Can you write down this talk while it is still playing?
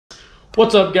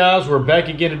What's up, guys? We're back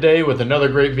again today with another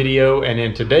great video, and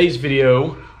in today's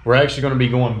video we're actually going to be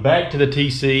going back to the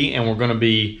TC and we're going to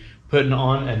be putting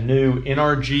on a new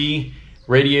NRG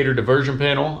radiator diversion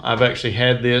panel. I've actually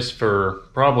had this for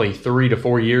probably 3 to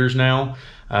 4 years now.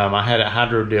 I had it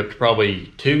hydro dipped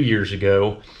probably 2 years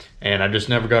ago, and I just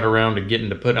never got around to getting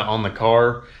to putting it on the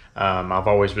car. I've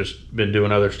always just been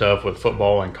doing other stuff with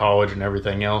football and college and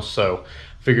everything else, so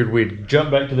figured we'd jump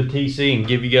back to the TC and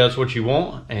give you guys what you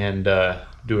want and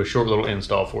do a short little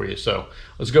install for you. So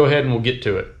let's go ahead and we'll get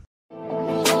to it.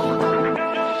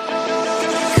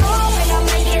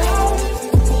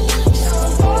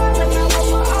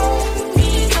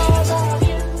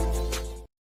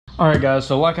 Alright guys,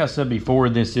 so like I said before,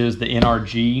 this is the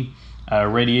NRG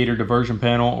radiator diversion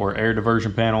panel or air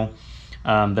diversion panel.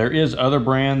 There is other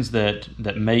brands that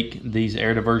make these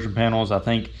air diversion panels. I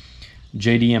think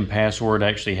JDM Password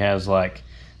actually has like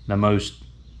the most,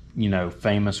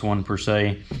 famous one per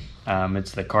se.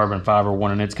 It's the carbon fiber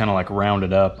one, and it's kind of like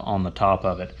rounded up on the top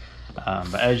of it.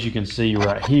 But as you can see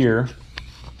right here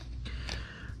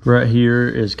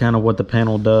is kind of what the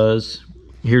panel does.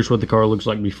 Here's what the car looks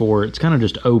like before. It's kind of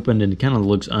just opened and it kind of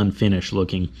looks unfinished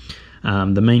looking.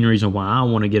 The main reason why I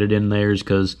want to get it in there is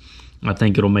because I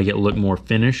think it'll make it look more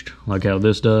finished, like how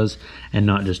this does, and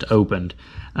not just opened.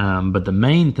 But the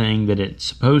main thing that it's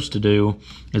supposed to do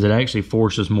is it actually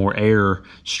forces more air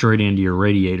straight into your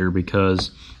radiator, because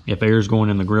if air is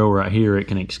going in the grill right here, it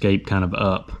can escape kind of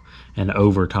up and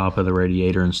over top of the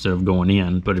radiator instead of going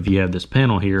in. But if you have this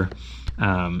panel here,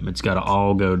 it's got to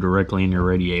all go directly in your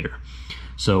radiator.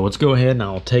 So let's go ahead and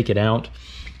I'll take it out.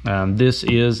 This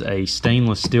is a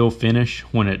stainless steel finish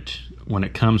when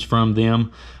it comes from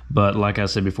them, but like I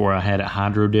said before, I had it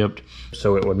hydro dipped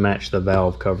so it would match the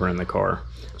valve cover in the car.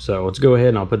 So let's go ahead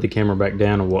and I'll put the camera back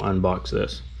down and we'll unbox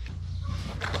this.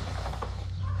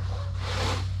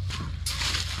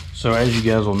 So as you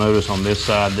guys will notice on this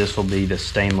side, this will be the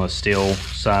stainless steel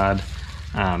side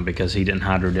because he didn't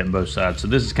hydro dip both sides. So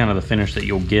this is kind of the finish that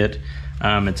you'll get.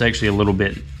 It's actually a little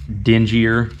bit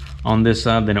dingier on this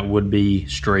side than it would be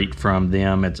straight from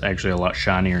them. It's actually a lot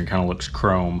shinier and kind of looks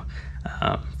chrome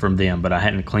from them, but I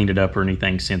hadn't cleaned it up or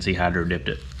anything since he hydro dipped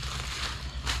it.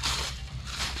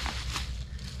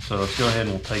 So let's go ahead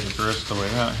and we'll take it the rest of the way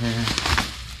out here.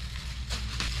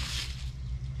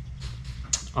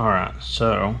 Alright,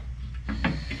 so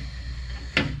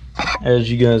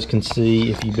as you guys can see,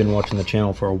 if you've been watching the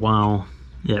channel for a while,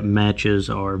 it matches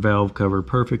our valve cover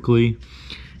perfectly.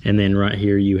 And then right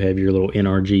here you have your little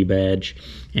NRG badge,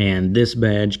 and this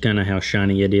badge, kind of how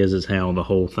shiny it is how the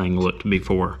whole thing looked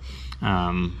before.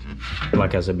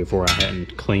 Like I said before, I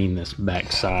hadn't cleaned this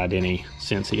back side any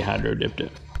since he hydro dipped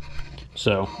it.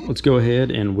 So let's go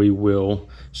ahead and we will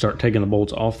start taking the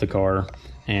bolts off the car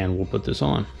and we'll put this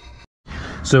on.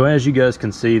 So as you guys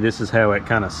can see, this is how it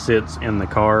kind of sits in the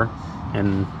car,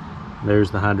 and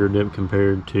there's the hydro dip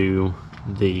compared to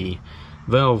the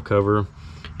valve cover.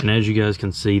 And as you guys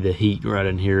can see, the heat right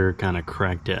in here kind of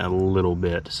cracked it a little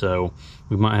bit, so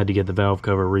we might have to get the valve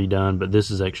cover redone. But this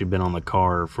has actually been on the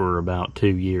car for about 2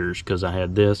 years, because I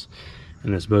had this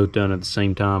and this both done at the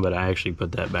same time, but I actually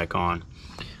put that back on.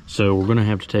 So we're going to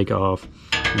have to take off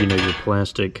your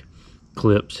plastic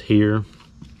clips here,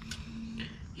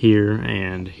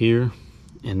 and here,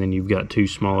 and then you've got 2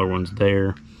 smaller ones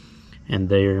there and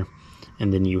there,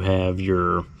 and then you have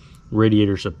your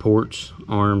radiator supports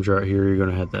arms right here. You're going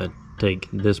to have to take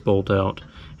this bolt out,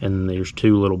 and then there's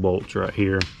 2 little bolts right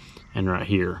here and right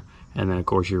here, and then of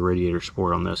course your radiator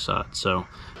support on this side. So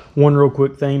one real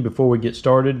quick thing before we get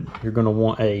started, you're going to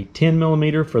want a 10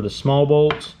 millimeter for the small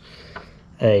bolts,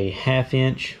 a 1/2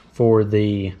 inch for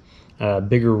the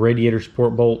bigger radiator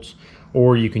support bolts,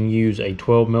 or you can use a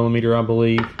 12 millimeter, I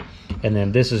believe. And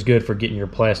then this is good for getting your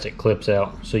plastic clips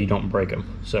out so you don't break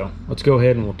them. So let's go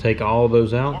ahead and we'll take all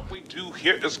those out. What we do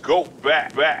here is go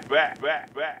back.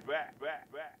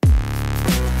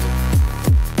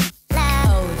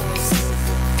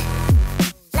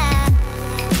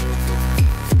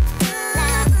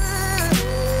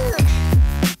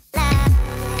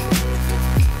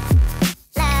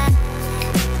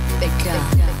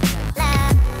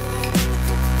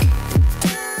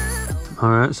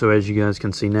 Alright, so as you guys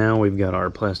can see now, we've got our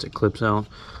plastic clips out.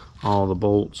 All the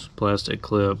bolts, plastic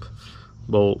clip,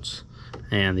 bolts,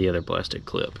 and the other plastic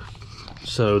clip.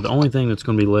 So the only thing that's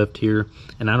going to be left here,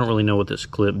 and I don't really know what this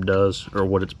clip does or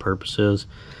what its purpose is,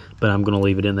 but I'm going to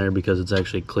leave it in there because it's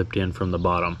actually clipped in from the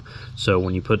bottom. So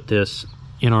when you put this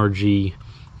NRG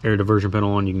air diversion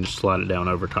panel on, you can just slide it down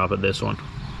over top of this one.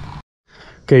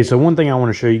 Okay, so one thing I want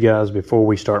to show you guys before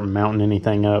we start mounting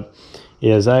anything up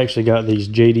is I actually got these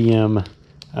JDM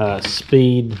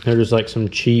speed. They're just like some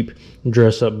cheap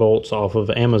dress-up bolts off of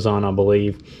Amazon, I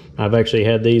believe. I've actually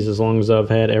had these as long as I've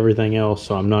had everything else,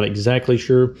 so I'm not exactly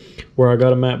sure where I got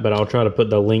them at, but I'll try to put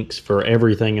the links for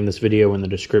everything in this video in the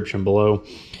description below.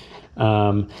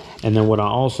 And then what I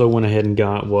also went ahead and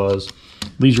got was,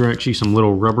 these are actually some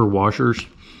little rubber washers.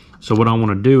 So what I want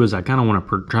to do is I kind of want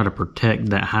to try to protect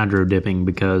that hydro dipping,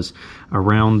 because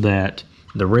around that,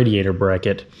 the radiator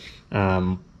bracket,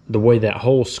 the way that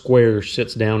whole square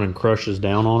sits down and crushes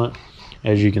down on it,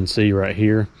 as you can see right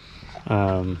here,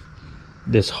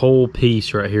 this whole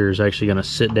piece right here is actually going to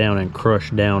sit down and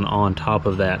crush down on top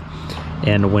of that.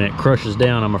 And when it crushes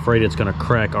down, I'm afraid it's going to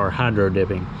crack our hydro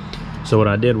dipping. So what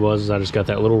I did was I just got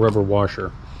that little rubber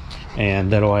washer,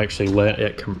 and that'll actually let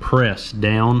it compress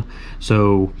down.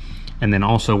 So, and then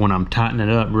also when I'm tightening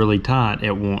it up really tight,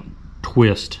 it won't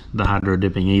twist the hydro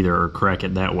dipping either or crack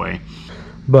it that way.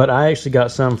 But I actually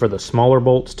got some for the smaller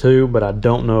bolts too, but I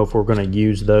don't know if we're going to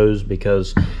use those,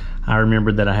 because I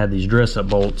remembered that I had these dress-up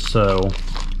bolts, so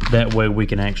that way we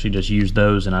can actually just use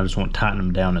those, and I just won't tighten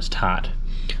them down as tight.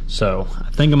 So I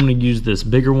think I'm going to use this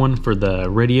bigger one for the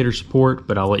radiator support,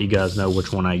 but I'll let you guys know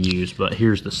which one I use. But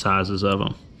here's the sizes of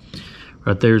them.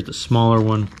 Right there's the smaller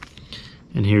one,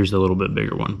 and here's the little bit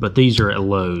bigger one. But these are at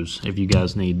Lowe's if you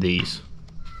guys need these.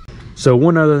 So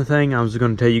one other thing I was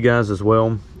going to tell you guys as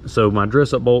well. So my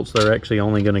dress-up bolts, they're actually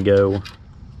only going to go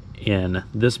in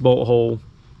this bolt hole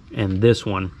and this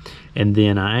one. And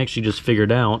then I actually just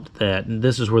figured out that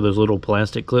this is where those little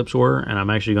plastic clips were, and I'm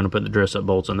actually going to put the dress-up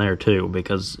bolts in there too,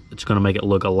 because it's going to make it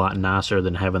look a lot nicer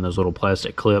than having those little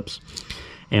plastic clips.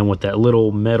 And with that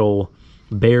little metal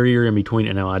barrier in between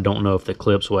it, now I don't know if the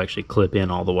clips will actually clip in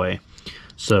all the way.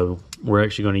 So we're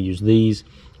actually going to use these.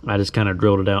 I just kind of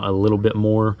drilled it out a little bit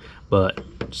more, but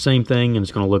same thing, and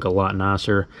it's going to look a lot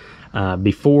nicer.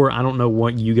 Before, I don't know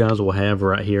what you guys will have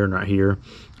right here and right here.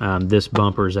 This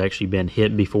bumper has actually been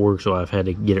hit before, so I've had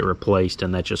to get it replaced,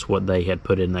 and that's just what they had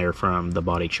put in there from the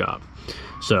body shop.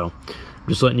 So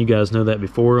just letting you guys know that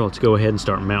before. Let's go ahead and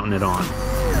start mounting it on.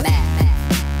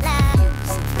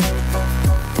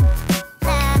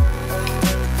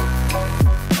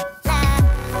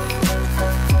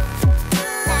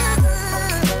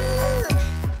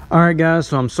 Alright guys,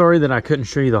 so I'm sorry that I couldn't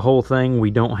show you the whole thing. We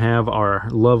don't have our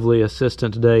lovely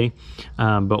assistant today,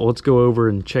 but let's go over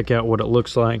and check out what it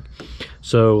looks like.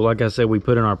 So like I said, we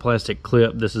put in our plastic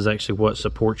clip. This is actually what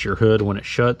supports your hood when it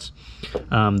shuts.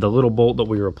 The little bolt that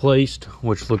we replaced,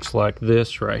 which looks like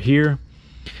this right here,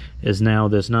 is now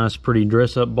this nice pretty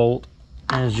dress-up bolt.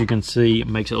 As you can see, it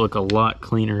makes it look a lot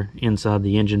cleaner inside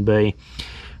the engine bay.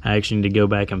 I actually need to go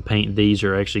back and paint these,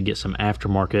 or actually get some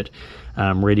aftermarket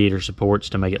radiator supports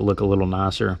to make it look a little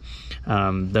nicer.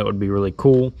 That would be really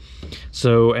cool.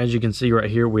 So as you can see right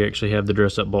here, we actually have the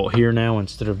dress-up bolt here now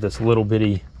instead of this little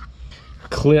bitty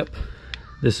clip.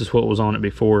 This is what was on it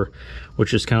before,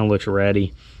 which just kind of looks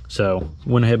ratty. So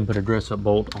went ahead and put a dress-up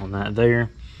bolt on that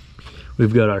there.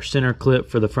 We've got our center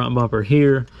clip for the front bumper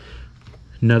here.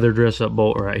 Another dress-up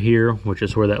bolt right here, which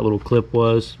is where that little clip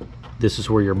was. This is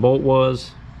where your bolt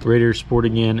was. Radiator support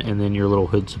again, and then your little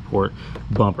hood support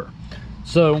bumper.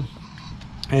 So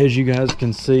as you guys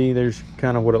can see, there's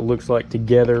kind of what it looks like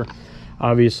together.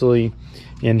 Obviously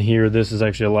in here, this is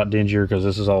actually a lot dingier because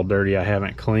this is all dirty. I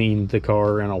haven't cleaned the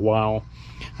car in a while.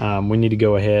 We need to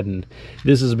go ahead, and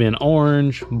this has been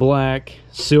orange, black,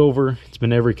 silver. It's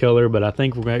been every color, but I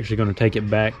think we're actually going to take it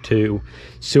back to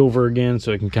silver again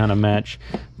so it can kind of match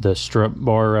the strut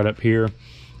bar right up here.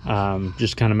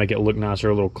 Just kind of make it look nicer,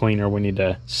 a little cleaner. We need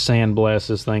to sandblast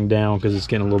this thing down because it's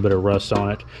getting a little bit of rust on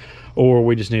it, or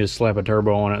we just need to slap a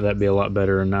turbo on it. That'd be a lot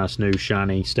better. A nice new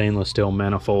shiny stainless steel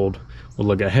manifold would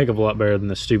look a heck of a lot better than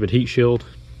this stupid heat shield.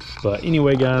 But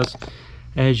anyway guys,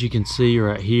 as you can see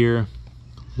right here,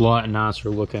 a lot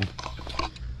nicer looking.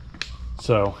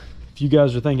 So if you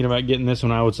guys are thinking about getting this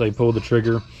one, I would say pull the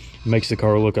trigger. It makes the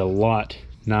car look a lot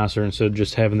nicer instead of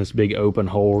just having this big open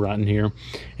hole right in here.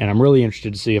 And I'm really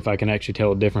interested to see if I can actually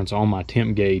tell a difference on my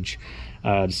temp gauge,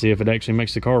 to see if it actually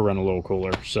makes the car run a little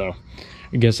cooler. So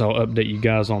I guess I'll update you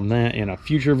guys on that in a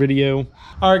future video.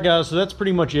 Alright guys, so that's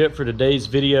pretty much it for today's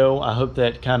video. I hope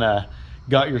that kind of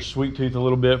got your sweet tooth a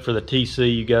little bit for the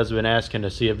TC. You guys have been asking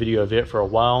to see a video of it for a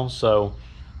while, so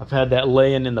I've had that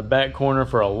laying in the back corner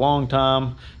for a long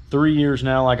time, 3 years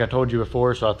now like I told you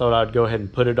before, so I thought I'd go ahead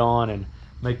and put it on and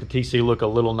make the TC look a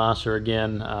little nicer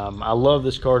again. I love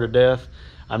this car to death.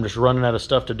 I'm just running out of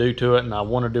stuff to do to it, and I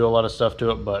want to do a lot of stuff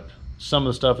to it, but some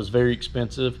of the stuff is very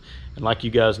expensive. And like you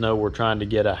guys know, we're trying to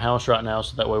get a house right now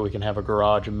so that way we can have a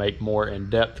garage and make more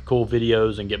in-depth cool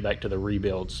videos and get back to the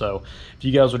rebuild. So if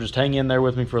you guys will just hang in there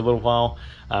with me for a little while,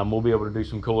 we'll be able to do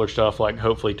some cooler stuff like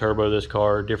hopefully turbo this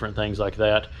car, different things like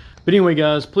that. But anyway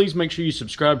guys, please make sure you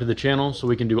subscribe to the channel so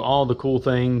we can do all the cool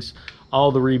things,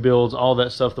 all the rebuilds, all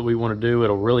that stuff that we want to do.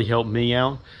 It'll really help me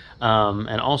out.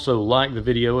 And also like the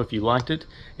video if you liked it,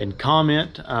 and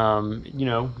comment. You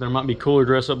know, there might be cooler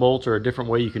dress-up bolts or a different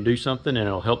way you can do something, and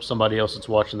it'll help somebody else that's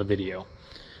watching the video.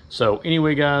 So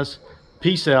anyway guys,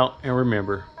 peace out, and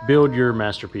remember, build your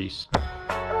masterpiece.